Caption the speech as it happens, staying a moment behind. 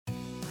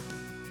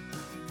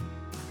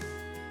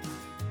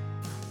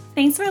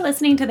Thanks for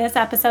listening to this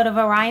episode of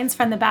Orion's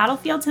From the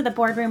Battlefield to the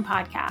Boardroom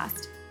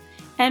podcast.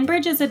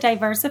 Enbridge is a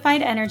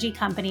diversified energy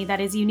company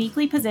that is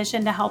uniquely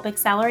positioned to help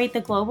accelerate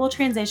the global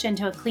transition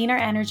to a cleaner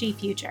energy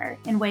future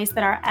in ways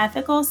that are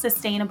ethical,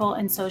 sustainable,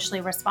 and socially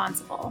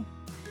responsible.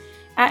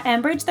 At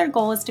Enbridge, their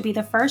goal is to be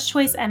the first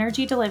choice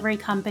energy delivery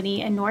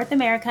company in North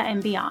America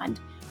and beyond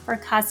for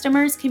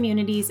customers,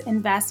 communities,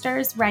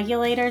 investors,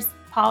 regulators,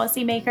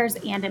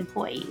 policymakers, and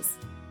employees.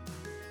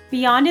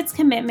 Beyond its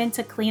commitment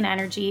to clean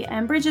energy,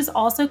 Enbridge is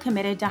also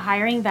committed to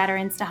hiring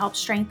veterans to help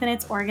strengthen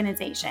its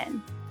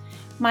organization.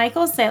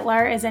 Michael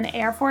Sittler is an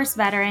Air Force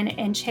veteran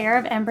and chair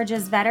of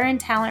Enbridge's Veteran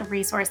Talent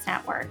Resource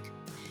Network.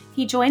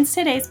 He joins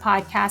today's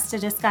podcast to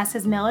discuss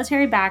his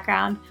military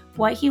background,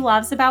 what he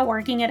loves about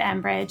working at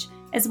Enbridge,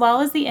 as well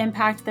as the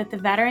impact that the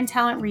Veteran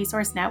Talent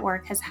Resource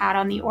Network has had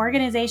on the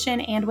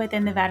organization and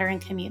within the veteran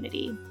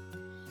community.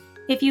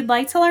 If you'd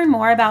like to learn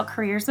more about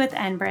careers with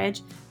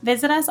Enbridge,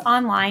 visit us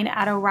online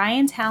at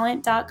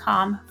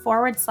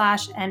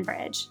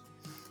oriontalent.com/Enbridge.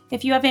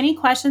 If you have any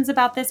questions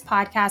about this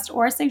podcast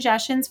or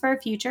suggestions for a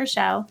future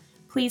show,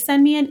 please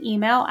send me an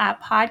email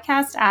at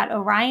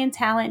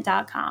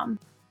podcast@oriontalent.com.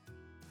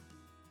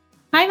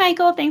 Hi,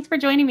 Michael. Thanks for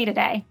joining me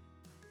today.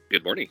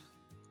 Good morning.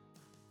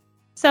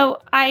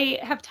 So I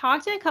have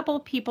talked to a couple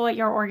of people at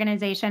your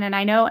organization, and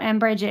I know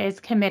Enbridge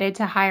is committed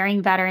to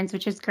hiring veterans,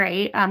 which is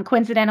great.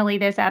 Coincidentally,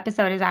 this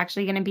episode is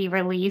actually going to be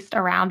released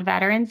around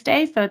Veterans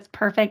Day, so it's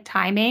perfect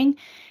timing.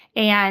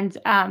 And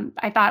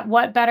I thought,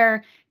 what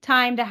better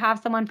time to have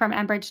someone from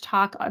Enbridge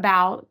talk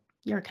about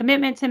your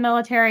commitment to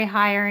military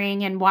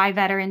hiring and why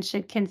veterans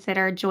should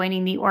consider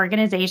joining the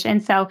organization.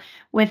 So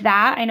with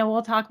that, I know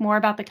we'll talk more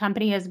about the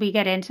company as we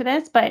get into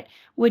this, but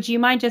would you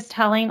mind just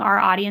telling our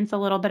audience a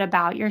little bit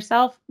about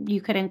yourself? You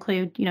could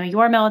include,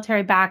 your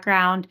military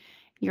background,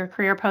 your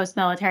career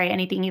post-military,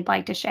 anything you'd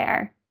like to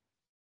share.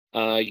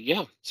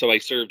 Yeah. So I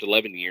served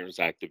 11 years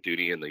active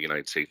duty in the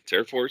United States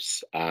Air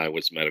Force. I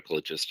was medical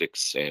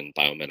logistics and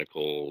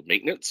biomedical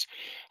maintenance.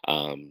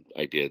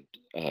 I did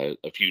a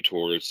few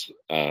tours.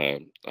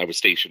 I was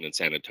stationed in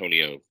San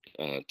Antonio,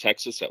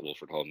 Texas at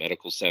Wilford Hall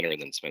Medical Center,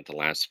 and then spent the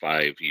last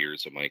 5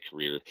 years of my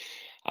career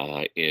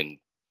in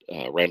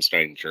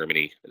Ramstein,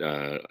 Germany,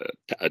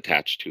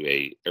 attached to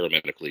a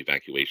aeromedical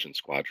evacuation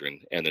squadron,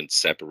 and then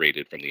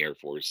separated from the Air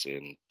Force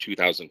in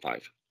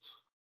 2005.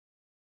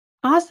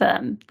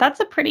 Awesome. That's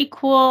a pretty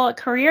cool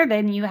career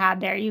then you had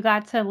there. You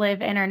got to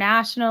live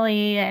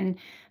internationally and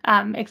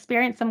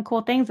experience some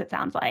cool things, it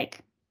sounds like.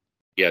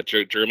 Yeah,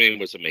 Germany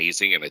was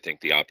amazing, and I think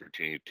the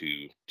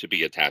opportunity to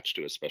be attached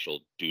to a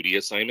special duty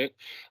assignment.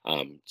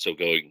 So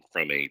going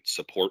from a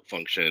support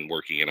function,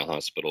 working in a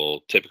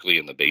hospital, typically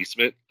in the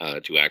basement,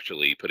 to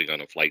actually putting on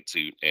a flight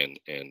suit and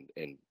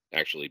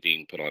actually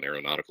being put on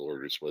aeronautical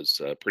orders was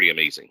pretty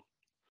amazing.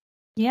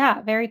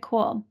 Yeah, very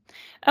cool.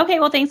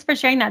 Okay, well, thanks for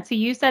sharing that. So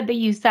you said that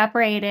you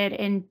separated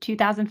in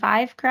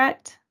 2005,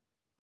 correct?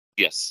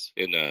 Yes,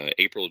 in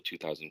April of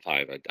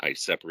 2005, I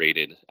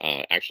separated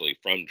actually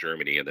from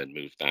Germany and then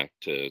moved back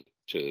to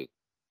the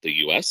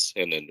U.S.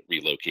 and then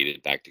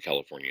relocated back to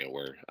California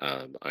where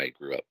I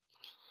grew up.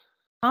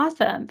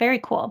 Awesome. Very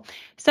cool.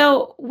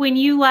 So when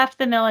you left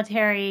the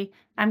military,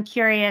 I'm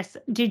curious,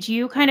 did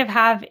you kind of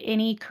have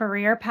any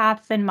career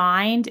paths in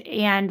mind?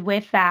 And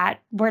with that,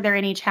 were there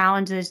any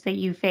challenges that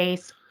you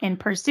faced in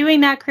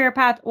pursuing that career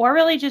path, or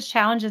really just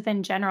challenges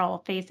in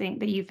general facing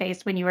that you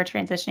faced when you were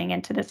transitioning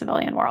into the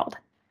civilian world?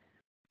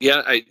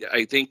 Yeah,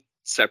 I think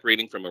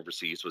separating from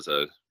overseas was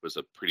a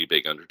pretty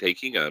big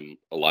undertaking. A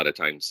lot of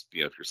times,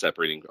 if you're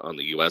separating on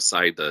the U.S.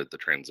 side, the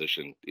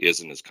transition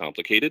isn't as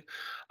complicated.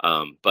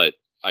 But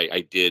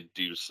I did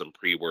do some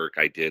pre-work.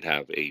 I did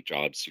have a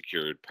job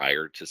secured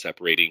prior to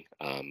separating.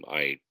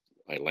 I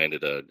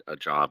landed a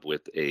job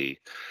with a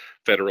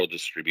federal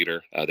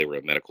distributor. They were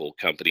a medical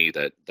company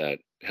that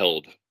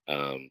held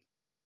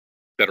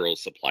federal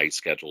supply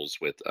schedules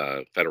with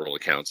federal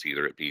accounts,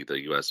 either it be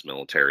the U.S.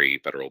 military,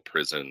 federal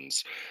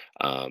prisons,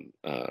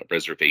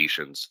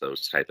 reservations,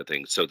 those type of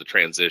things. So the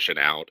transition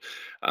out,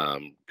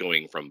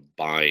 going from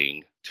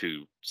buying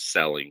to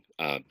selling,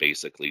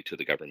 basically to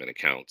the government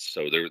accounts.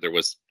 So there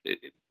was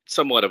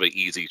somewhat of an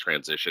easy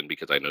transition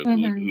because I know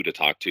who to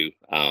talk to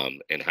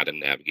and how to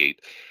navigate.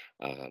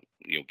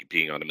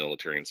 Being on a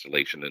military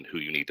installation and who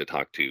you need to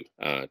talk to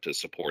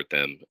support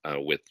them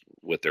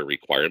with their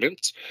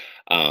requirements.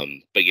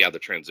 But yeah, the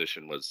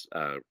transition was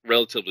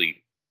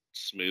relatively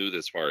smooth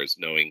as far as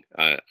knowing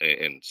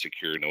and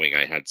secure, knowing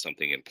I had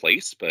something in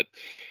place. But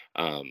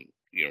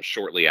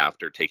shortly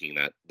after taking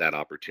that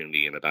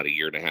opportunity, and about a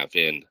year and a half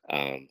in,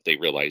 they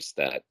realized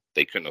that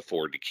they couldn't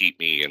afford to keep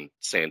me in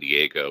San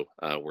Diego,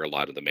 where a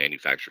lot of the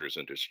manufacturers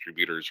and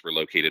distributors were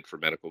located for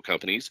medical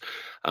companies.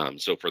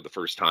 So for the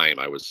first time,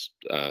 I was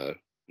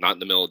not in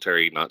the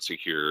military, not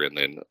secure, and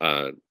then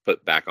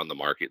put back on the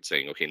market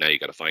saying, okay, now you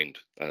got to find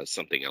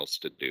something else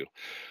to do.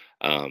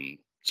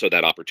 So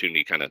that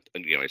opportunity kind of,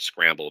 I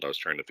scrambled. I was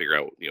trying to figure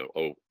out,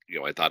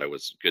 I thought I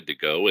was good to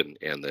go, and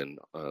then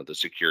the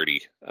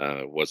security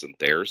wasn't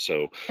there.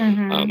 So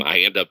Mm-hmm. I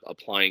ended up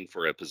applying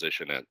for a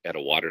position at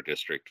a water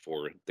district.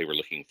 They were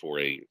looking for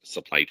a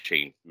supply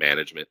chain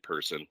management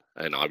person,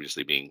 and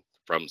obviously being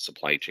from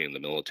supply chain in the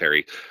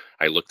military,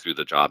 I looked through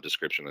the job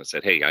description and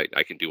said, hey,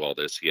 I can do all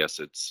this. Yes,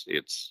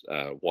 it's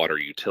water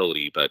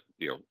utility, but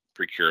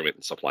procurement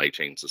and supply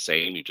chain's the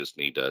same. You just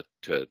need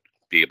to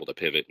be able to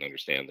pivot and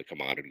understand the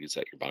commodities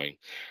that you're buying.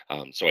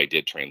 So I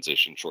did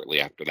transition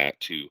shortly after that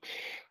to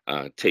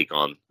take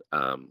on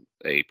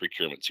a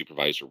procurement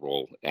supervisor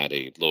role at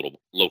a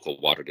local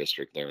water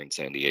district there in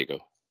San Diego.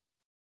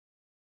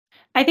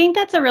 I think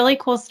that's a really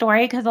cool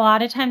story because a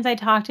lot of times I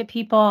talk to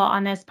people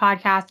on this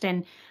podcast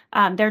and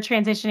they're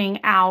transitioning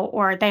out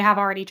or they have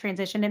already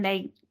transitioned and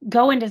they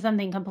go into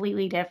something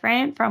completely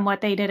different from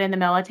what they did in the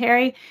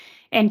military.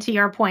 And to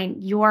your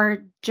point,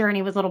 your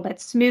journey was a little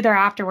bit smoother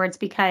afterwards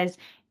because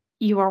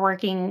you were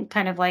working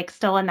kind of like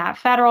still in that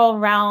federal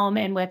realm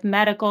and with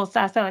medical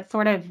stuff. So it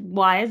sort of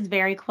was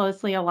very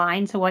closely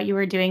aligned to what you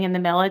were doing in the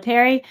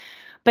military.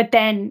 But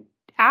then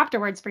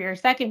afterwards, for your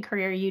second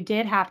career, you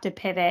did have to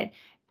pivot,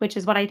 which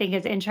is what I think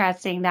is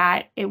interesting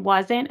that it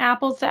wasn't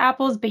apples to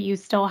apples, but you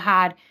still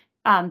had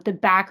the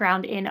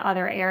background in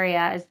other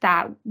areas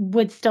that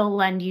would still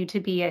lend you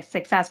to be a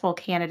successful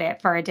candidate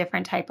for a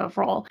different type of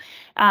role.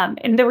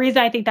 And the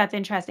reason I think that's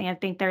interesting, I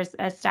think there's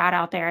a stat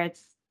out there.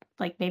 It's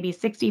like maybe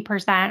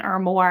 60% or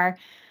more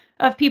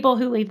of people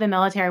who leave the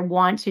military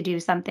want to do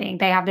something.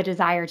 They have the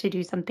desire to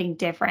do something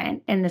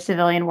different in the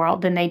civilian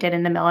world than they did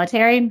in the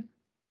military.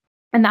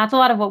 And that's a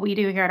lot of what we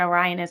do here at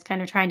Orion is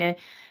kind of trying to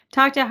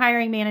talk to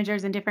hiring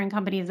managers in different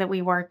companies that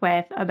we work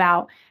with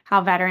about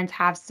how veterans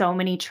have so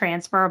many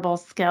transferable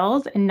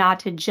skills and not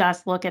to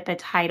just look at the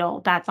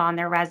title that's on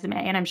their resume.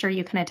 And I'm sure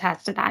you can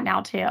attest to that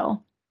now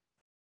too.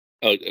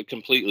 Oh, I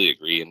completely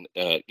agree. And,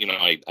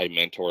 I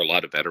mentor a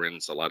lot of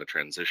veterans, a lot of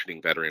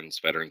transitioning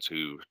veterans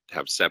who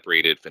have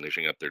separated,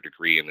 finishing up their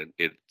degree. And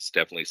it's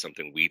definitely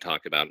something we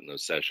talk about in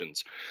those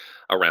sessions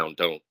around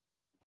don't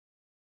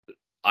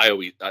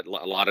a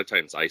lot of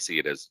times I see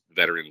it as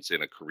veterans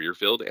in a career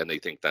field, and they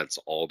think that's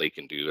all they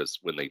can do is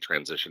when they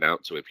transition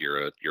out. So if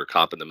you're a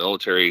cop in the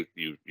military,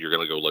 you're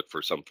going to go look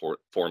for some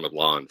form of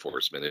law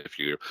enforcement. If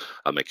you're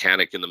a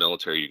mechanic in the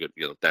military,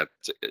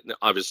 that's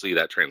obviously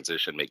that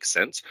transition makes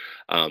sense.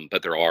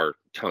 But there are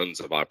tons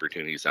of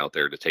opportunities out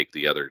there to take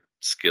the other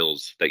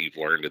skills that you've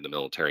learned in the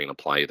military and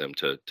apply them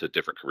to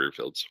different career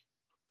fields.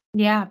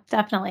 Yeah,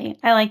 definitely.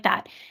 I like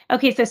that.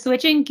 Okay, so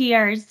switching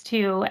gears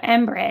to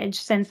Enbridge,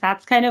 since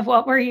that's kind of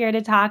what we're here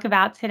to talk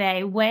about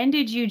today. When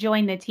did you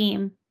join the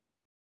team?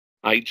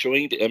 I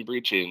joined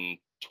Enbridge in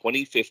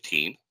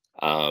 2015.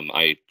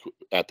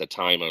 At the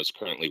time I was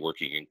currently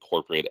working in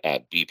corporate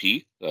at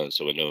BP,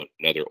 so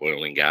another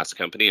oil and gas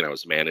company, and I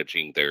was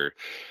managing their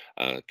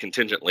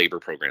contingent labor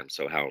program.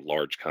 So how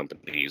large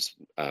companies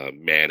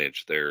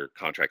manage their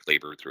contract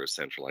labor through a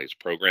centralized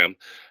program,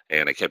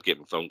 and I kept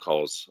getting phone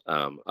calls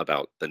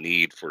about the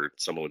need for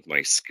someone with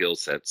my skill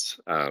sets.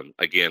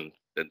 Again,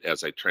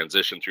 as I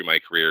transitioned through my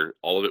career,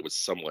 all of it was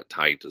somewhat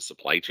tied to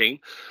supply chain,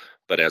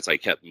 but as I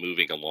kept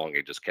moving along,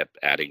 I just kept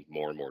adding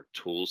more and more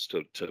tools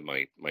to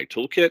my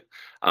toolkit,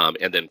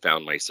 and then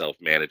found myself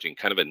managing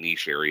kind of a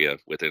niche area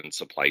within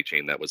supply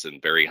chain that was in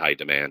very high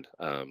demand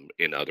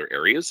in other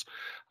areas.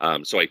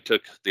 So I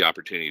took the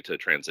opportunity to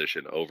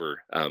transition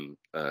over.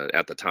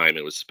 At the time,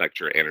 it was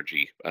Spectra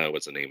Energy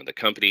was the name of the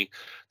company.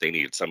 They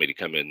needed somebody to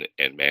come in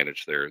and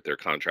manage their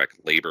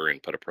contract labor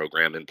and put a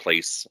program in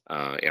place.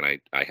 And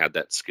I had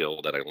that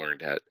skill that I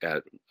learned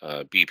at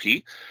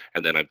BP,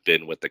 and then I've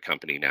been with the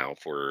company now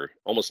for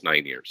almost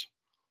 9 years.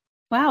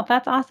 Wow,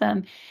 that's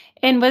awesome.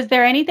 And was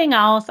there anything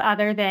else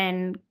other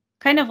than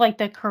kind of like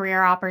the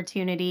career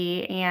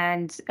opportunity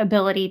and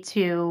ability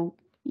to,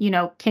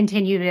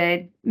 continue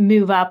to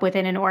move up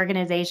within an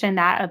organization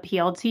that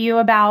appealed to you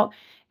about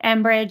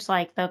Enbridge,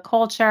 like the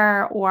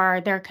culture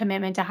or their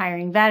commitment to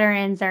hiring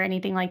veterans or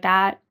anything like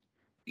that?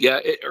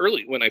 Yeah,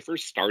 early when I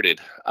first started,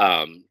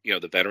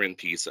 the veteran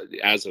piece.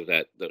 As of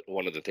that,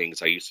 one of the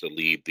things I used to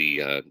lead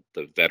the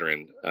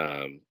veteran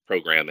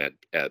program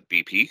at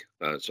BP,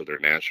 so their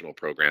national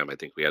program. I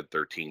think we had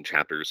 13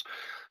 chapters.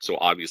 So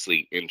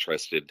obviously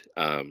interested,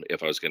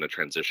 if I was going to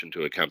transition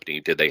to a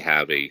company, did they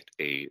have a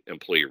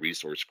employee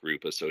resource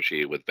group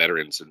associated with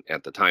veterans? And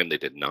at the time, they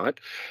did not.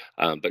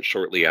 But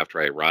shortly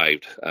after I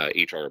arrived,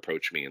 HR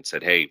approached me and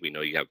said, "Hey, we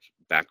know you have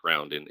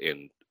background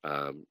in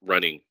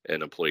running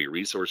an employee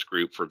resource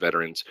group for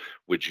veterans.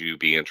 Would you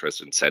be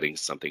interested in setting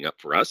something up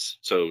for us?"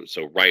 So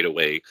right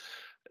away,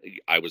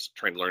 I was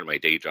trying to learn my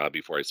day job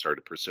before I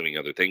started pursuing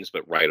other things.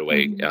 But right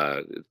away,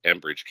 Mhm.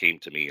 Enbridge came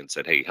to me and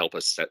said, "Hey, help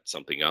us set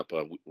something up.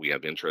 We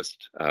have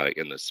interest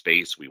in the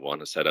space. We want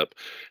to set up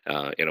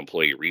an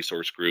employee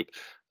resource group."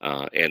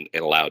 And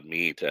it allowed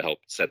me to help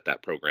set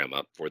that program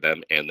up for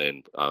them. And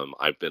then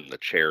I've been the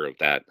chair of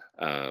that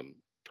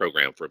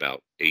program for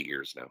about 8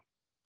 years now.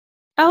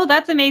 Oh,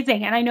 that's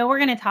amazing. And I know we're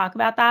going to talk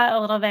about that a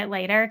little bit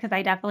later because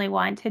I definitely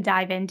want to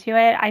dive into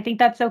it. I think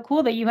that's so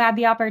cool that you had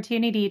the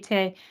opportunity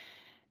to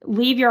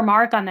leave your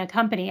mark on the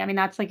company. I mean,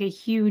 that's like a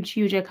huge,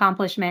 huge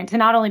accomplishment to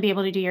not only be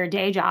able to do your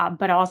day job,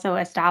 but also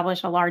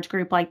establish a large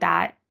group like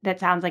that. That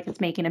sounds like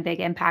it's making a big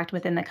impact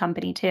within the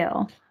company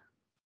too.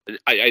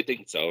 I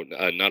think so.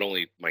 Not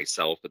only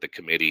myself, but the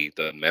committee,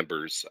 the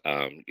members.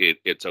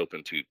 It's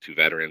open to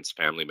veterans,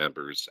 family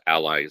members,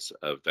 allies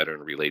of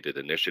veteran-related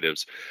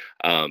initiatives,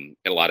 and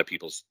a lot of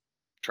people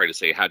try to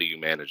say, "How do you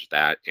manage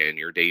that and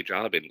your day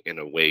job?" And in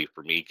a way,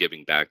 for me,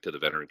 giving back to the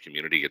veteran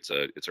community, it's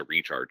a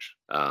recharge.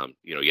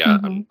 Yeah,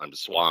 Hmm. I'm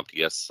swamped.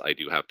 Yes, I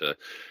do have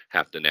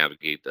to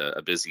navigate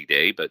a busy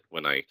day, but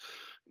when I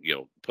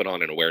put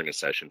on an awareness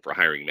session for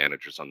hiring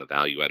managers on the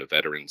value out of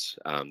veterans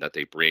that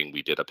they bring.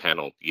 We did a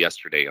panel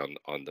yesterday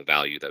on the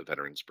value that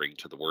veterans bring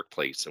to the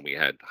workplace, and we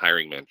had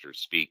hiring managers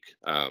speak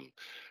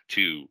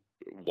to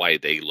why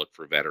they look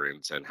for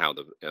veterans and how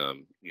the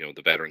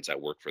veterans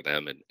that work for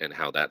them and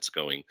how that's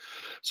going.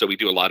 So we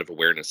do a lot of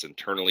awareness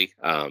internally.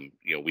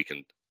 We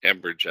can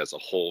Enbridge as a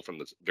whole from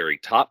the very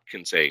top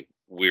can say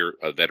we're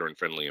a veteran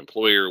friendly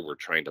employer. We're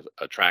trying to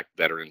attract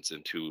veterans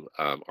into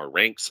our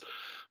ranks,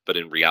 but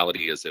in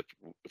reality is if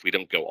we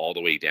don't go all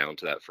the way down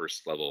to that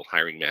first level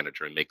hiring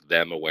manager and make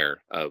them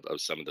aware of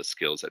some of the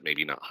skills that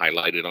maybe not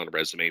highlighted on a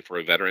resume for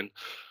a veteran,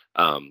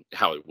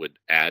 how it would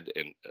add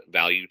and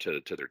value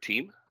to their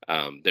team,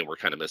 then we're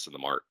kind of missing the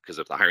mark. Because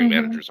if the hiring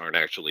Hmm. managers aren't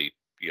actually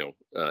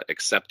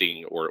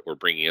accepting or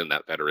bringing in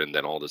that veteran,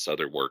 then all this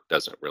other work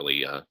doesn't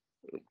really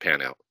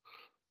pan out.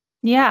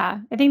 Yeah,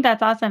 I think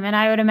that's awesome. And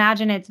I would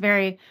imagine it's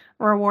very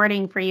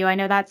rewarding for you. I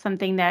know that's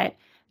something that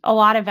a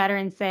lot of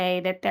veterans say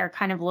that they're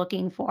kind of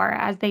looking for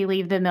as they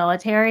leave the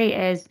military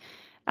is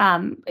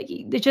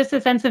just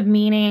a sense of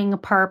meaning,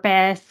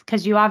 purpose,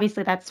 because you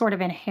obviously that's sort of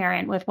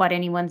inherent with what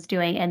anyone's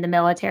doing in the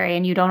military,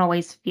 and you don't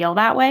always feel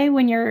that way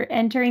when you're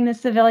entering the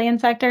civilian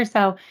sector.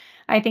 So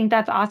I think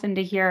that's awesome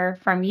to hear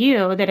from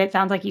you that it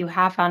sounds like you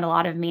have found a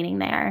lot of meaning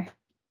there.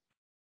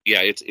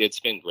 Yeah, it's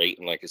been great,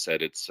 and like I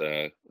said, it's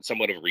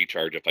somewhat of a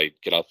recharge if I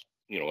get off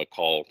a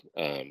call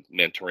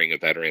mentoring a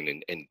veteran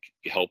and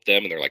help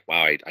them, and they're like,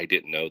 wow, I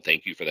didn't know,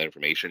 thank you for that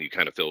information. You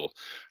kind of feel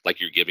like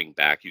you're giving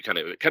back. It kind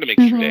of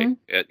makes your day Hmm.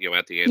 at Yeah.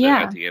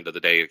 the end of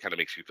the day. It kind of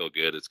makes you feel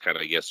good. It's kind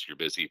of, yes, you're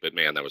busy, but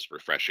man, that was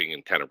refreshing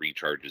and kind of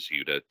recharges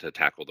you to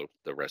tackle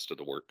the rest of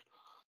the work.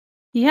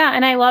 Yeah,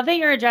 and I love that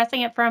you're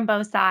addressing it from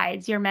both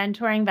sides. You're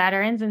mentoring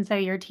veterans, and so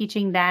you're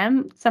teaching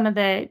them some of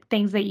the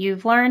things that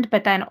you've learned,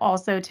 but then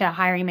also to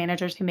hiring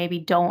managers who maybe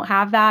don't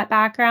have that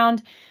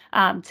background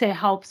to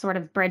help sort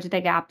of bridge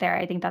the gap there.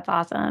 I think that's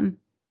awesome.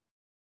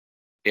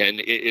 And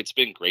it's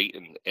been great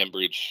in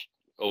Enbridge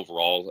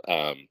overall.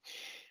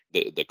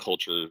 The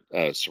culture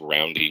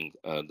surrounding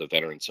the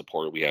veteran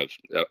support. We have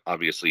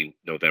obviously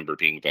November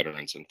being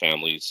Veterans and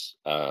Families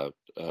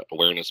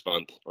Awareness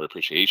Month or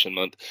Appreciation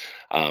Month.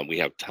 We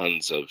have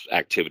tons of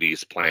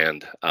activities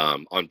planned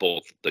on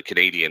both the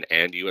Canadian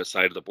and U.S.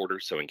 side of the border.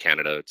 So in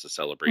Canada, it's a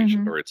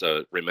celebration Hmm. or it's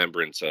a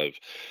remembrance of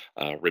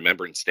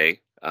Remembrance Day.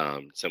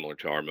 Similar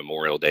to our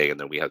Memorial Day, and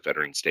then we have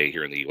Veterans Day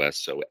here in the U.S.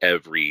 So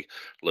every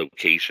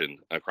location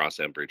across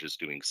Enbridge is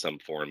doing some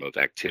form of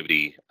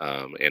activity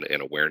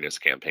and awareness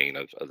campaign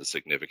of the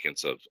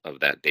significance of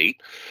that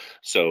date.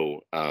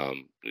 So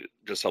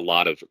just a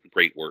lot of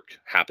great work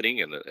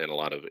happening and a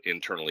lot of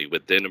internally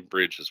within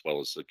Enbridge as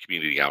well as the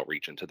community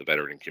outreach into the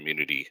veteran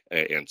community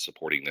and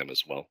supporting them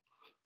as well.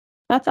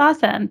 That's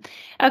awesome.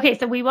 Okay,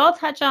 so we will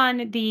touch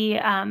on the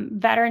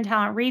Veteran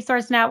Talent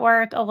Resource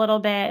Network a little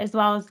bit, as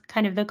well as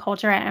kind of the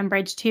culture at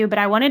Enbridge too. But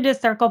I wanted to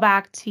circle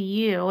back to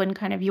you and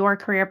kind of your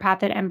career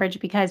path at Enbridge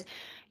because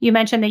you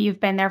mentioned that you've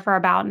been there for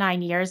about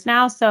 9 years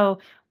now. So,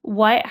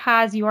 what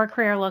has your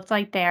career looked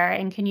like there?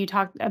 And can you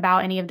talk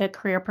about any of the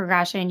career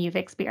progression you've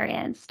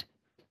experienced?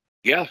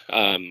 Yeah,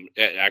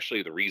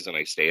 actually, the reason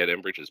I stay at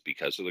Enbridge is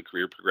because of the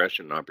career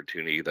progression and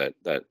opportunity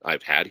that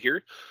I've had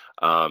here.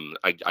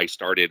 I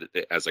started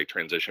as I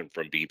transitioned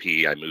from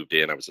BP. I moved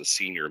in. I was a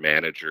senior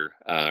manager,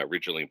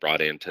 originally brought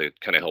in to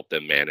kind of help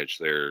them manage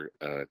their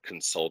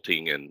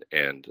consulting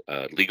and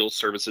legal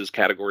services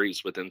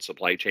categories within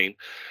supply chain.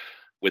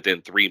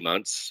 Within 3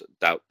 months,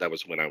 that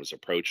was when I was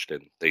approached,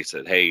 and they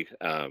said, "Hey,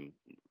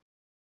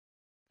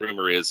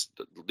 rumor is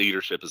the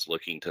leadership is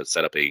looking to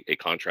set up a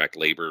contract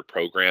labor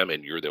program,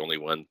 and you're the only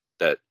one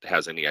that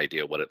has any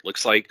idea what it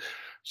looks like.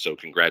 So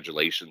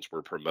congratulations,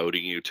 we're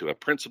promoting you to a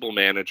principal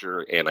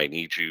manager, and I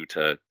need you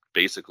to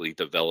basically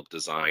develop,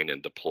 design,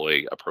 and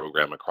deploy a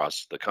program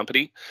across the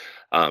company."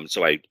 I'm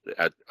like,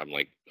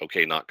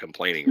 okay, not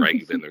complaining, right?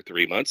 You've been there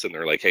 3 months, and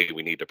they're like, hey,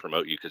 we need to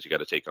promote you because you got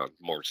to take on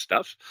more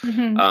stuff.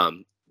 Hmm.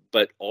 Um,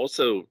 but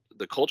also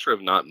the culture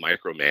of not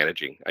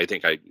micromanaging. I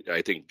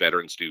think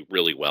veterans do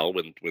really well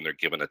when they're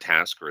given a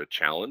task or a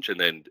challenge, and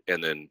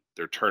then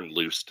they're turned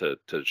loose to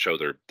show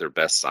their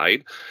best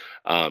side.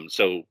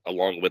 So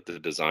along with the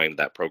design of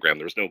that program,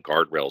 there was no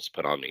guardrails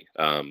put on me.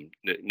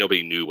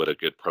 Nobody knew what a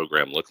good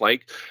program looked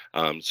like,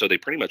 so they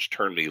pretty much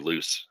turned me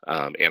loose.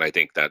 And I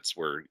think that's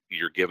where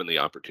you're given the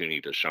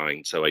opportunity to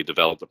shine. So I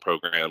developed the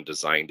program,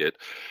 designed it,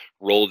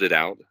 rolled it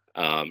out.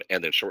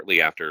 And then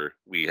shortly after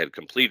we had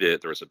completed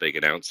it, there was a big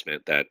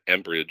announcement that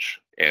Enbridge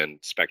and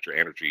Spectra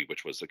Energy,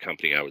 which was the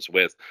company I was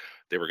with,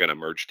 they were going to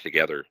merge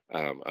together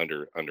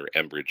under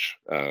Enbridge,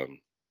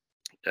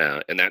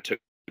 and that took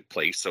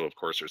place. So of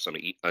course, there's some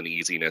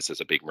uneasiness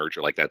as a big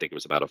merger like that. I think it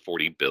was about a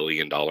 $40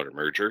 billion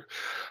merger,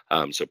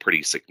 so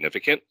pretty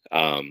significant.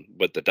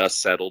 But the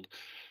dust settled.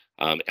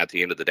 At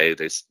the end of the day,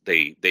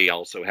 they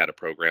also had a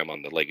program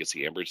on the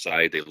legacy Enbridge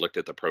side. They looked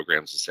at the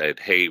programs and said,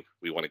 "Hey,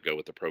 we want to go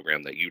with the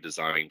program that you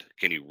designed.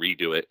 Can you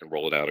redo it and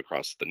roll it out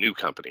across the new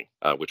company,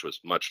 which was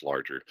much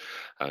larger,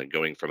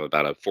 going from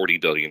about a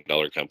 $40 billion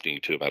company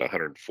to about a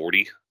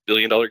 $140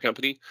 billion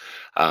company?"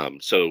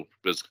 So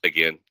was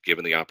again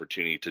given the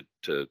opportunity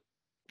to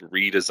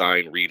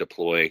redesign,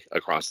 redeploy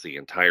across the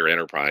entire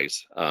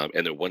enterprise,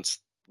 and then once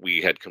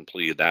we had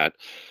completed that,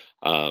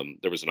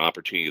 there was an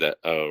opportunity that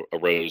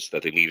arose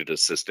that they needed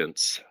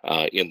assistance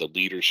in the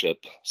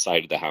leadership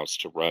side of the house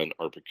to run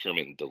our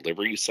procurement and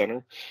delivery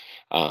center.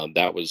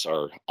 That was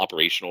our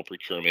operational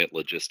procurement,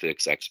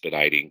 logistics,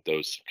 expediting,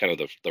 those kind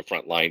of the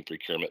frontline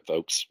procurement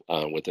folks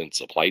within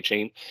supply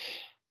chain.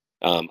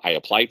 I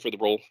applied for the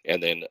role,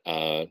 and then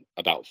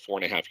about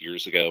 4.5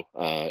 years ago,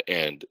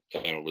 and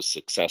was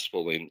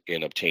successful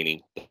in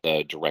obtaining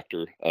the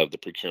director of the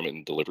procurement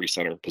and delivery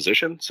center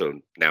position. So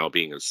now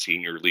being a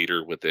senior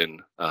leader within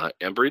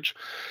Enbridge,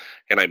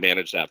 and I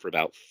managed that for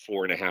about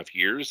 4.5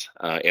 years,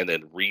 and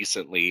then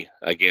recently,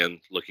 again,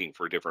 looking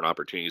for different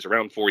opportunities.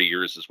 Around 4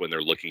 years is when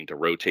they're looking to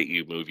rotate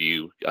you, move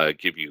you,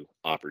 give you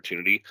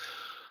opportunity.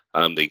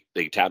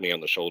 They tapped me on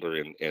the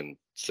shoulder and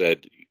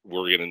said,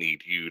 "We're going to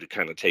need you to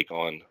kind of take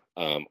on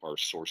our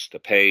source to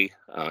pay,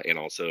 and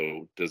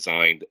also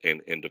design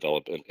and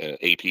develop an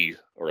AP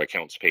or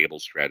accounts payable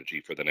strategy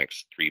for the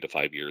next 3 to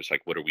 5 years.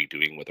 Like, what are we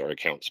doing with our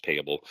accounts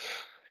payable?"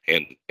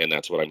 And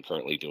that's what I'm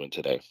currently doing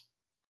today.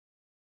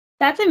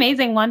 That's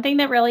amazing. One thing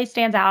that really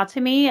stands out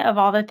to me of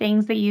all the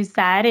things that you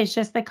said is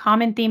just the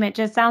common theme. It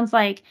just sounds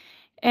like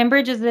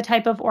Enbridge is the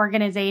type of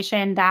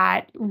organization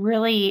that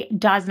really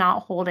does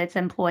not hold its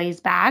employees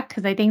back.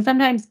 Because I think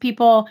sometimes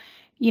people,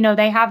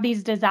 they have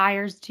these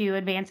desires to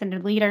advance into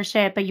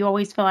leadership, but you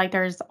always feel like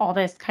there's all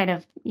this kind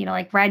of,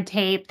 like red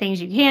tape,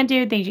 things you can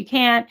do, things you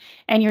can't,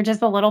 and you're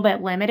just a little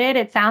bit limited.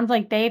 It sounds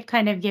like they've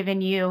kind of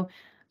given you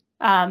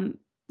um,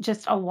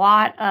 just a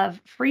lot of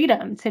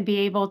freedom to be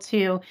able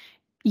to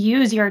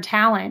use your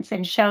talents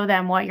and show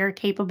them what you're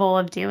capable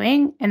of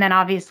doing. And then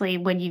obviously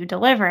when you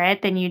deliver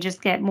it, then you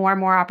just get more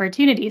and more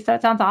opportunities. So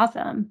it sounds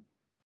awesome.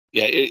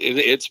 Yeah,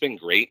 it's been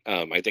great.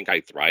 I think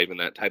I thrive in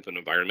that type of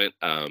environment,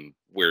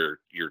 where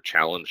you're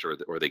challenged,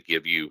 or they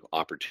give you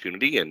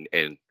opportunity, and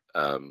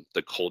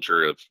the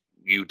culture of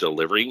you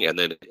delivering, and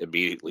then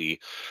immediately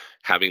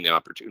having the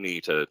opportunity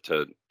to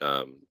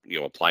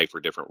apply for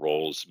different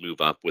roles,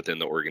 move up within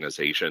the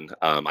organization.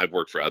 I've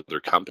worked for other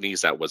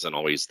companies that wasn't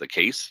always the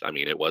case. I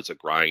mean, it was a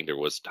grind. There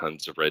was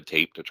tons of red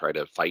tape to try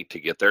to fight to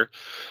get there.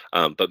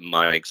 But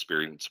my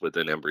experience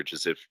within Enbridge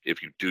is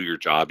if you do your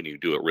job and you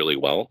do it really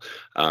well,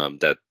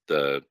 that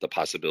the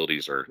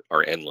possibilities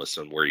are endless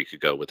on where you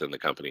could go within the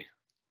company.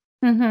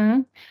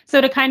 So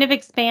to kind of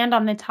expand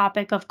on the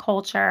topic of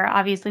culture,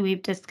 obviously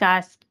we've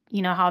discussed,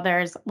 how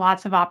there's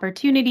lots of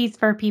opportunities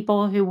for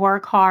people who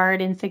work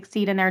hard and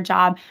succeed in their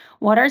job.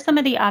 What are some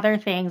of the other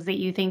things that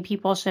you think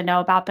people should know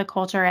about the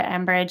culture at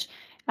Enbridge,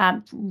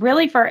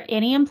 really for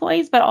any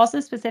employees, but also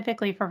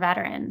specifically for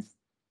veterans?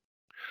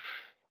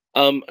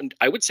 And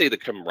I would say the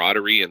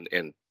camaraderie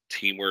and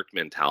teamwork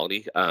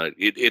mentality.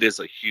 It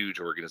is a huge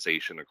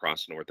organization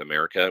across North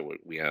America.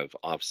 We have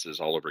offices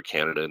all over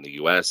Canada and the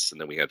U.S., and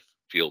then we have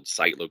field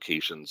site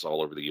locations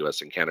all over the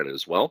U.S. and Canada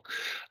as well.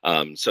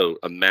 So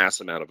a mass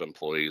amount of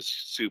employees,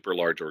 super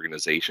large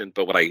organization.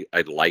 But what I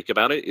like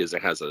about it is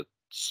it has a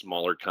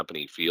smaller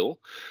company feel.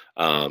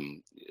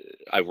 Um,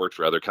 I've worked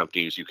for other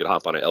companies. You could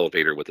hop on an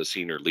elevator with a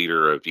senior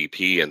leader or a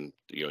VP, and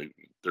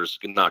there's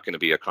not going to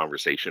be a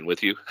conversation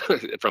with you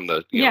from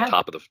the Yeah.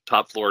 top of the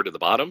top floor to the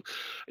bottom.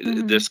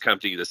 hmm This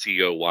company, the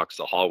CEO walks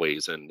the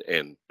hallways and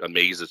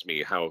amazes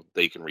me how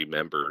they can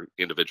remember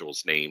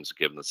individuals' names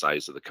given the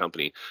size of the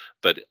company.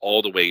 But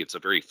all the way, it's a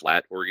very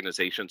flat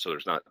organization, so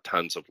there's not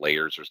tons of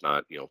layers. There's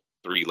not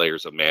 3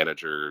 layers of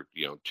manager,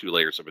 2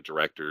 layers of a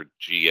director,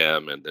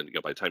 GM, and then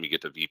by the time you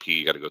get to VP,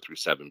 you got to go through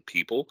 7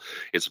 people.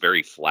 It's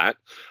very flat,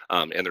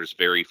 and there's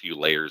very few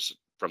layers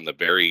from the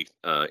very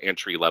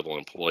entry level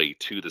employee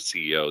to the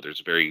CEO. There's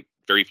very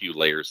few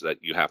layers that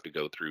you have to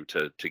go through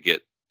to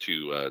get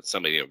to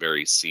somebody in a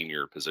very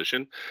senior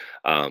position.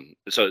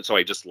 So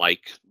I just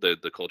like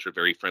the culture,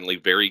 very friendly,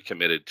 very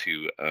committed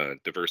to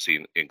diversity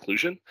and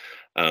inclusion,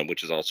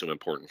 which is also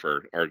important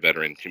for our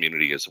veteran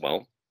community as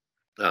well.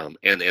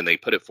 And they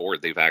put it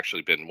forward. They've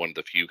actually been one of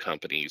the few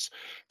companies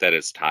that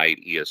has tied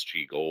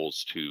ESG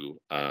goals to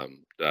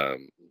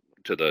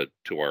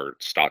our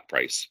stock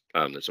price.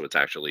 So it's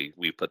actually,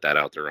 we put that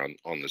out there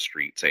on the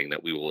street saying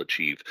that we will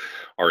achieve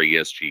our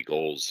ESG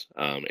goals,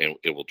 and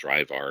it will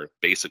drive our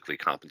basically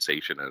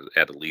compensation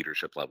at a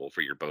leadership level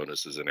for your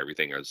bonuses and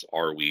everything. As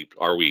are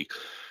we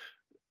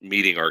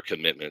meeting our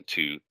commitment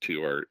to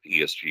our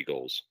ESG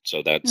goals?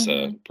 So that's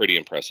Mhm. pretty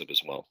impressive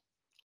as well.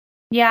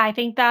 Yeah, I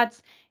think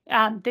that's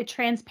the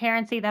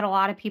transparency that a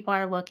lot of people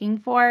are looking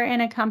for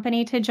in a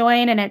company to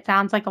join. And it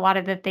sounds like a lot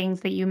of the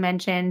things that you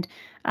mentioned,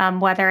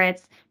 whether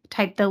it's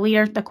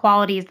the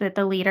qualities that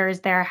the leaders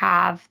there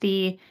have,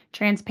 the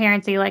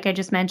transparency, like I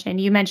just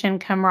mentioned, you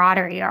mentioned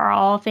camaraderie, are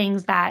all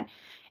things that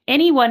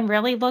anyone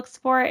really looks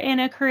for in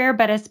a career,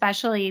 but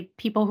especially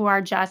people who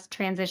are just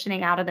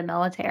transitioning out of the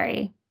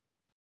military.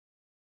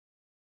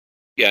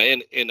 Yeah,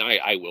 and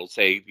I will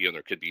say,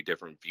 there could be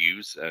different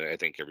views. I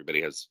think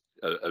everybody has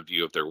a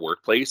view of their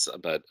workplace,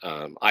 but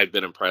I've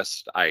been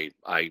impressed. I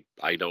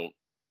don't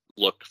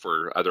look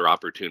for other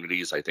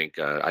opportunities. I think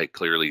I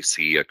clearly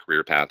see a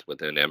career path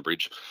within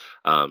Enbridge,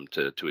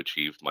 to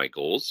achieve my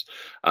goals,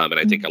 and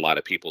I think a Mhm. lot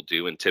of people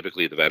do. And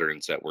typically, the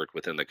veterans that work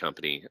within the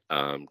company,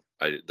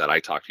 that I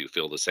talk to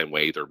feel the same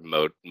way. They're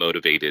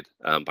motivated,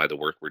 by the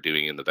work we're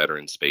doing in the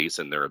veteran space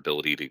and their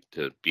ability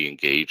to be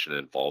engaged and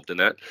involved in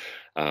that.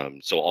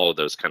 So all of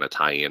those kind of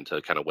tie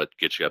into kind of what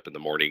gets you up in the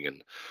morning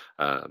and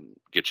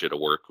gets you to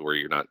work where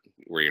you're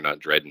not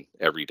dreading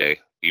every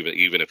day,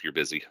 even if you're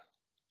busy.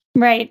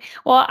 Right.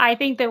 Well, I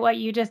think that what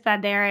you just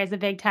said there is a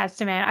big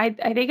testament.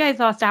 I think I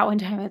saw a stat one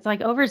time. It's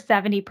like over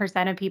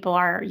 70% of people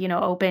are,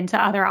 open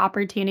to other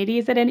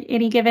opportunities at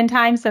any given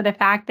time. So the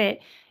fact that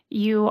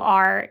you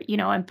are,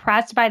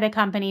 impressed by the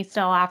company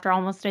still after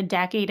almost a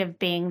decade of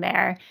being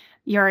there,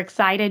 you're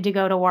excited to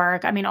go to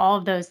work. I mean, all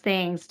of those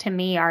things to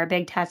me are a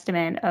big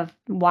testament of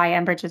why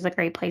Enbridge is a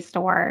great place to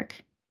work.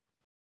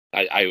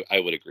 I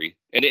would agree,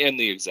 and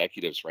the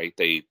executives, right?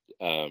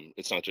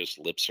 It's not just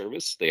lip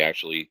service. They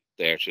actually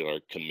are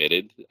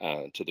committed,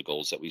 to the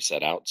goals that we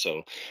set out.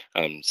 So,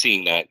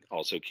 seeing that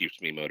also keeps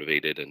me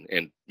motivated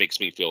and makes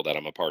me feel that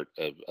I'm a part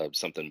of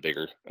something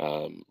bigger,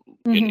 in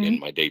Mhm.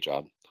 my day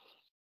job.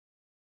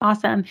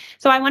 Awesome.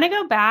 So I want to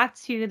go back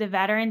to the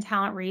Veteran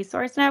Talent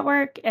Resource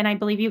Network, and I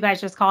believe you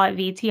guys just call it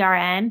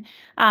VTRN,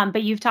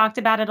 but you've talked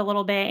about it a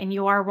little bit and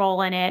your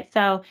role in it.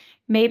 So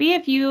maybe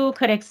if you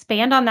could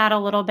expand on that a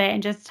little bit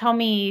and just tell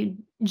me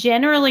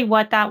generally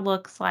what that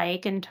looks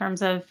like in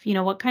terms of,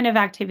 what kind of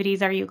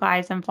activities are you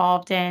guys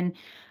involved in?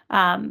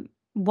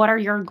 What are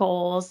your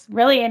goals?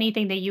 Really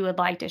anything that you would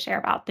like to share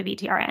about the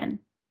VTRN.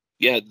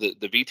 Yeah,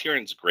 the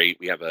VTRN is great.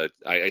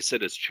 I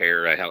sit as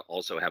chair.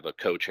 Also have a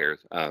co-chair,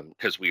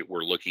 because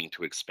we're looking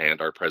to expand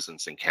our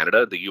presence in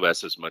Canada. The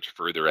U.S. is much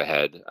further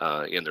ahead,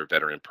 in their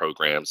veteran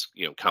programs.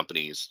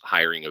 Companies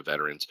hiring of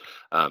veterans,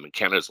 and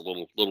Canada's a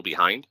little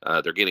behind.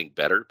 They're getting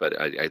better,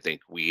 but I think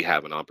we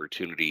have an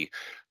opportunity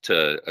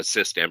to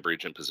assist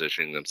Enbridge in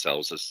positioning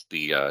themselves as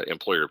the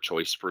employer of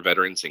choice for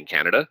veterans in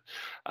Canada.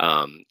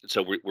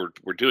 So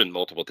we're doing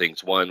multiple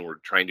things. One, we're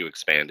trying to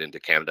expand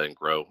into Canada and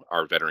grow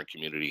our veteran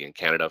community in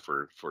Canada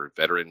for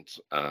veterans,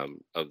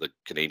 of the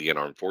Canadian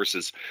Armed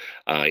Forces.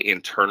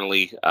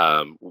 Internally,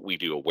 we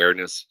do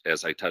awareness,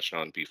 as I touched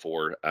on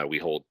before. We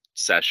hold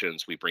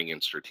sessions. We bring in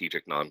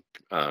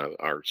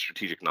our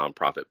strategic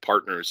nonprofit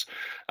partners,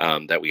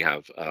 that we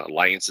have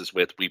alliances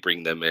with. We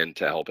bring them in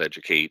to help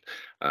educate,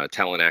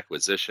 talent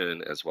acquisition,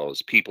 as well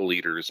as people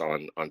leaders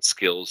on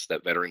skills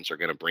that veterans are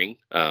going to bring,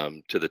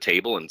 to the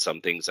table, and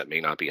some things that may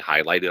not be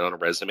highlighted on a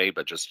resume,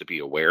 but just to be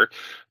aware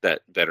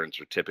that veterans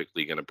are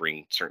typically going to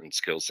bring certain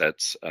skill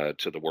sets,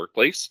 to the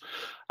workplace.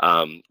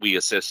 We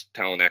assist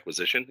talent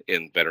acquisition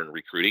in veteran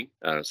recruiting.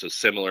 So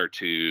similar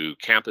to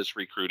campus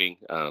recruiting,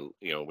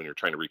 when you're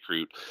trying to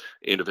recruit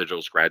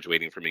individuals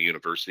graduating from a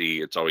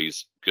university, it's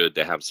always good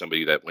to have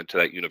somebody that went to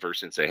that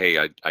university and say,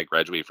 "Hey, I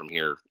graduated from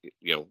here.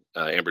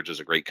 Enbridge is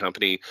a great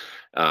company."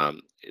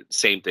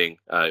 Same thing.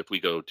 If we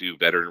go do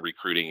veteran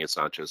recruiting, it's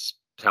not just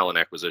talent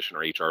acquisition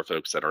or HR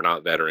folks that are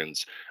not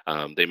veterans.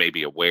 They may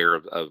be aware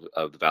of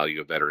the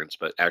value of veterans,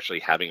 but actually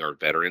having our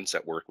veterans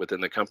that work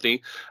within the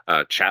company,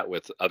 chat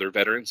with other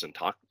veterans and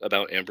talk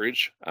about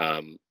Enbridge.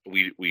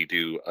 We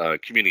do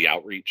community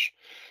outreach.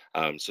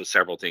 So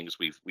several things.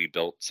 We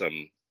built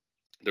some.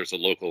 There's a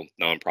local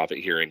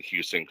nonprofit here in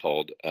Houston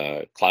called,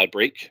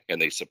 Cloudbreak, and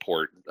they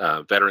support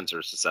veterans that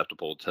are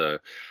susceptible to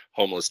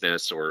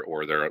homelessness,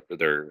 or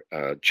they're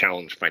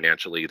challenged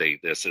financially. They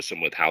assist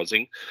them with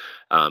housing,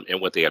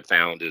 and what they have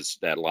found is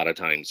that a lot of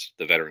times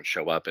the veterans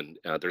show up and,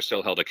 they're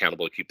still held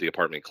accountable to keep the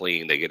apartment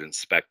clean. They get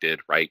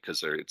inspected, right,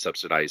 because it's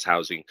subsidized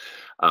housing,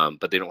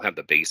 but they don't have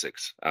the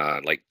basics,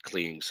 like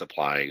cleaning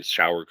supplies,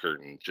 shower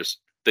curtain, just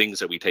things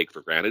that we take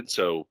for granted.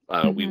 So,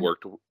 Mhm.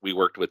 we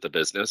worked with the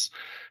business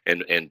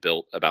and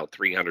built about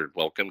 300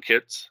 welcome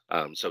kits.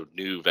 So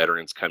new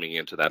veterans coming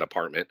into that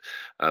apartment,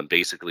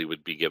 basically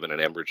would be given an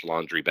Enbridge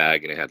laundry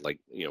bag, and it had, like,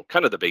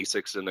 kind of the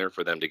basics in there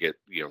for them to get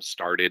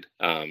started.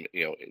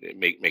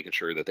 Making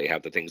sure that they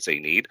have the things they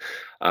need.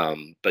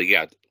 But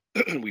yeah.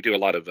 We do a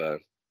lot of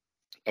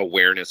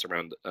awareness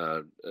around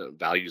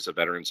values of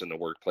veterans in the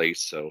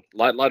workplace. So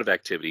lot of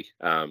activity.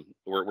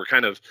 We're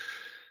kind of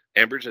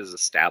Enbridge has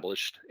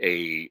established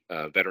a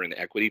veteran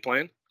equity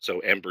plan. So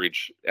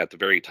Enbridge at the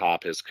very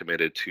top has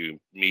committed to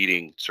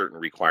meeting certain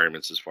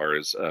requirements as far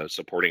as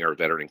supporting our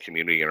veteran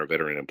community and our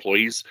veteran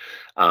employees.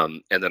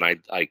 And then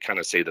I kind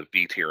of say the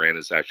VTRN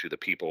is actually the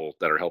people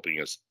that are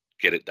helping us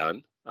get it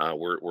done.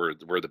 We're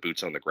the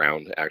boots on the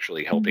ground,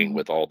 actually helping Mhm.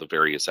 with all the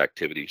various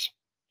activities.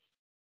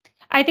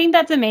 I think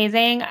that's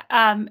amazing.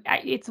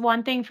 It's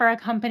one thing for a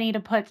company to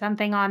put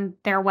something on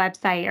their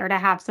website or to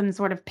have some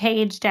sort of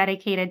page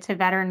dedicated to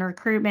veteran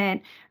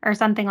recruitment or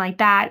something like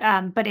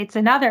that. But it's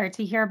another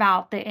to hear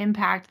about the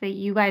impact that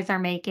you guys are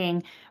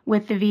making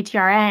with the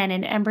VTRN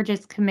and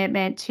Enbridge's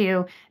commitment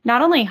to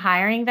not only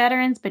hiring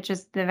veterans, but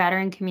just the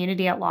veteran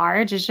community at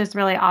large. It's just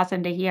really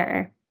awesome to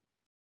hear.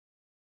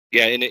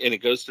 Yeah, and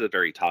it goes to the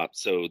very top.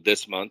 So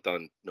this month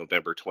on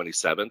November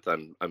 27th,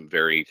 I'm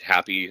very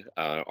happy.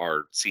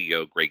 Our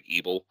CEO Greg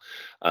Ebel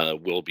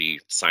will be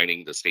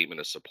signing the statement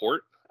of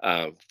support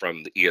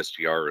from the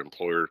ESGR,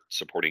 Employer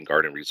Supporting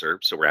Guard and Reserve.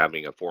 So we're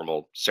having a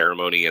formal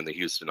ceremony in the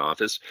Houston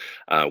office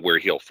where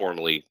he'll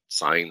formally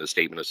sign the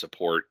statement of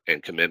support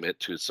and commitment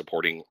to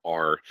supporting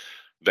our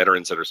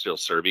veterans that are still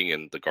serving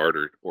in the guard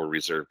or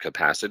reserve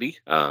capacity.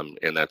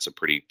 And that's a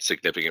pretty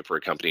significant for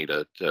a company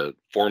to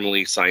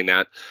formally sign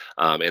that.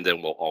 And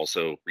then we'll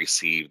also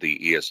receive the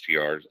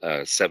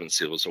ESGR Seven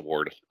Seals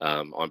Award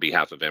on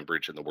behalf of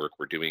Enbridge and the work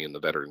we're doing in the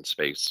veteran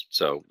space.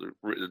 So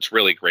it's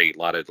really great. A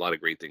lot of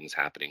great things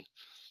happening.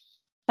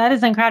 That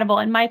is incredible.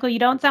 And Michael, you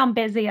don't sound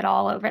busy at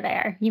all over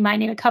there. You might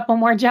need a couple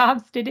more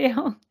jobs to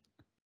do.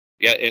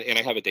 Yeah, and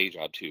I have a day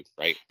job too,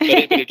 right?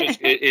 But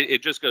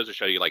it just goes to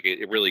show you, like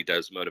it really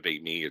does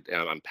motivate me.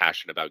 I'm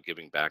passionate about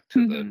giving back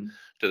Mhm.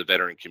 to the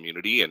veteran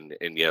community, and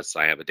yes,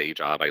 I have a day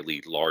job. I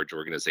lead large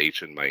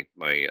organization.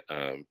 My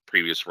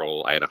previous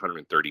role, I had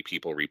 130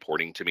 people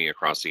reporting to me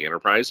across the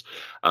enterprise,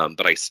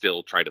 but I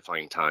still try to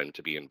find time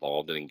to be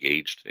involved and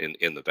engaged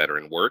in the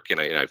veteran work, and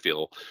I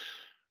feel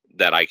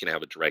that I can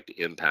have a direct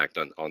impact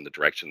on the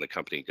direction the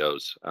company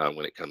goes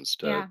when it comes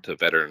Yeah. to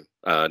veteran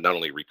not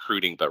only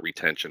recruiting but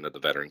retention of the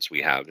veterans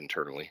we have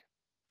internally.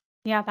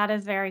 Yeah, that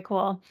is very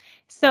cool.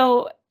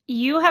 So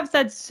you have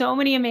said so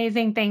many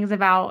amazing things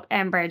about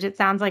Enbridge. It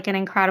sounds like an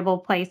incredible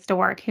place to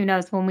work. Who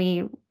knows when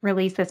we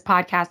release this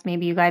podcast,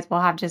 maybe you guys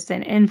will have just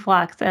an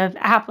influx of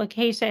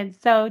applications.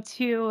 So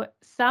to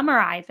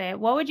summarize it,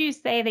 what would you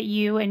say that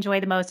you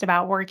enjoy the most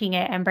about working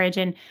at Enbridge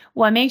and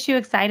what makes you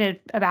excited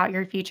about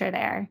your future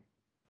there?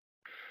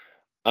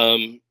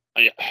 I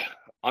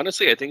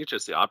honestly, I think it's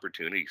just the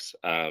opportunities.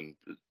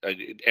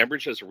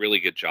 Enbridge does a really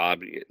good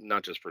job,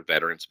 not just for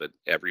veterans, but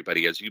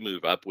everybody. As you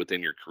move up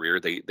within your career,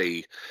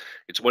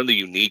 it's one of the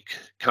unique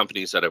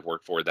companies that I've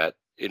worked for that.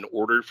 In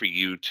order for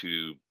you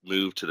to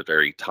move to the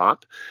very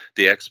top,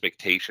 the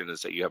expectation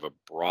is that you have a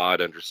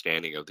broad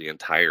understanding of the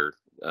entire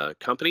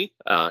company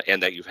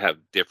and that you have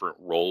different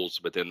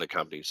roles within the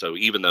company. So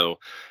even though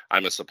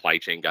I'm a supply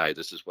chain guy,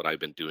 this is what I've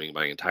been doing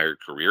my entire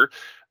career.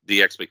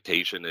 The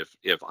expectation,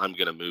 if I'm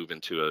going to move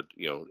into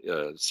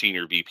a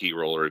senior VP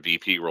role or a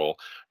VP role,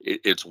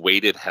 it's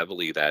weighted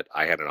heavily that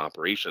I had an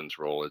operations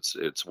role.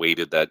 It's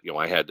weighted that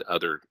I had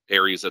other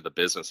areas of the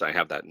business. I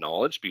have that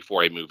knowledge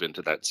before I move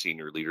into that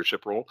senior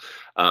leadership role.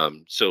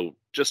 So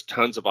just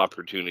tons of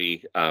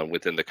opportunity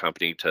within the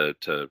company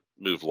to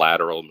move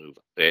lateral, move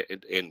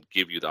and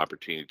give you the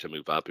opportunity to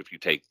move up if you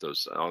take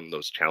those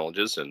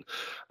challenges, and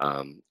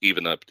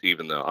even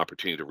the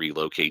opportunity to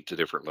relocate to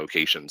different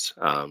locations.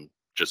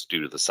 Just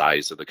due to the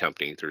size of the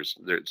company, there's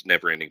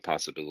never ending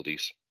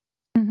possibilities.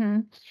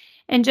 Mhm.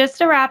 And just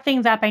to wrap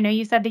things up, I know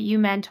you said that you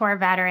mentor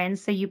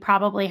veterans, so you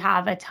probably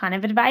have a ton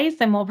of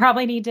advice, and we'll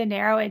probably need to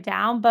narrow it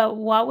down. But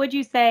what would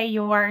you say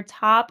your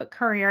top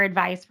career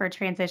advice for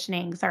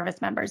transitioning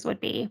service members would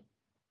be?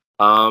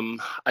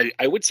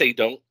 I would say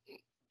don't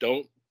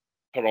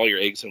put all your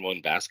eggs in one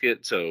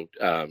basket. So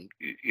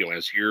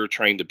as you're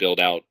trying to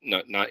build out,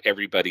 not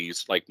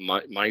everybody's like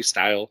my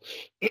style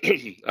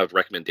of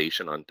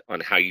recommendation on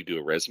how you do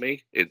a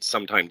resume. It's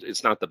sometimes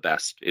it's not the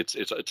best. It's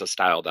a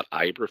style that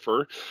I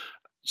prefer.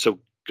 So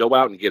go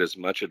out and get as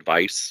much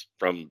advice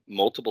from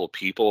multiple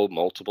people,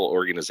 multiple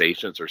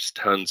organizations. There's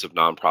tons of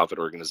nonprofit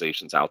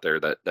organizations out there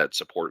that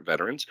support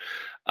veterans,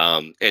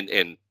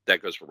 and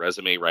that goes for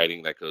resume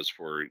writing. That goes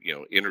for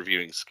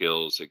interviewing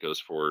skills. It goes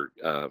for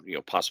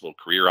possible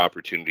career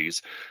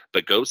opportunities.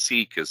 But go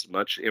seek as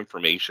much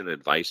information and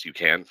advice you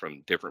can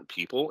from different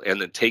people,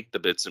 and then take the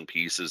bits and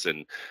pieces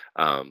and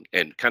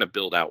kind of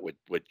build out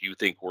what you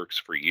think works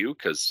for you.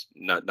 Because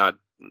not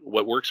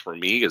what works for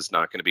me is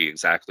not going to be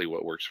exactly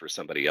what works for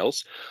somebody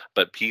else,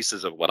 but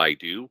pieces of what I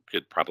do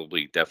could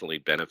probably definitely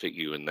benefit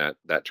you in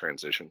that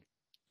transition.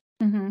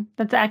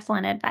 That's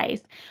excellent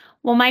advice.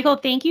 Well, Michael,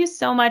 thank you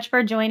so much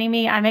for joining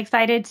me. I'm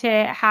excited to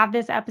have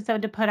this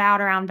episode to put out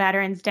around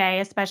Veterans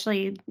Day,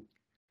 especially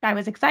I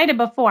was excited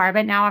before,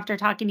 but now after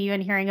talking to you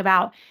and hearing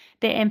about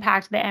the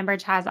impact that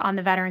Enbridge has on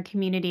the veteran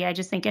community, I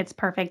just think it's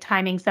perfect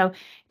timing. So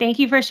thank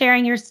you for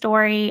sharing your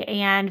story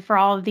and for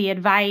all of the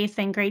advice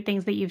and great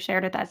things that you've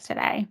shared with us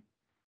today.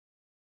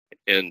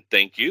 And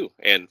thank you.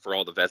 And for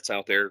all the vets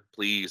out there,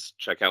 please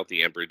check out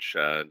the Enbridge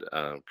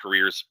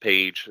careers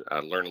page,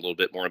 learn a little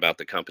bit more about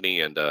the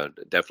company, and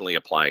definitely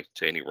apply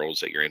to any roles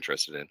that you're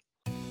interested in.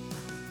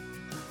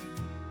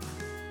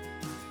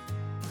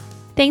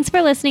 Thanks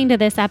for listening to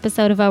this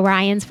episode of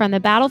Orion's From the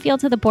Battlefield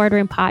to the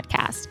Boardroom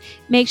podcast.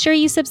 Make sure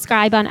you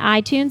subscribe on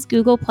iTunes,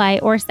 Google Play,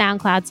 or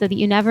SoundCloud so that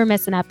you never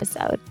miss an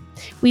episode.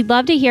 We'd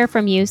love to hear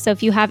from you, so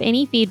if you have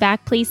any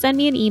feedback, please send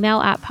me an email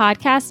at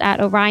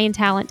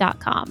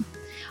podcast@oriontalent.com.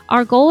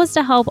 Our goal is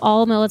to help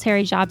all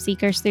military job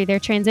seekers through their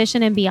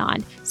transition and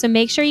beyond, so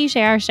make sure you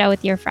share our show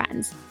with your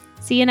friends.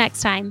 See you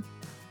next time.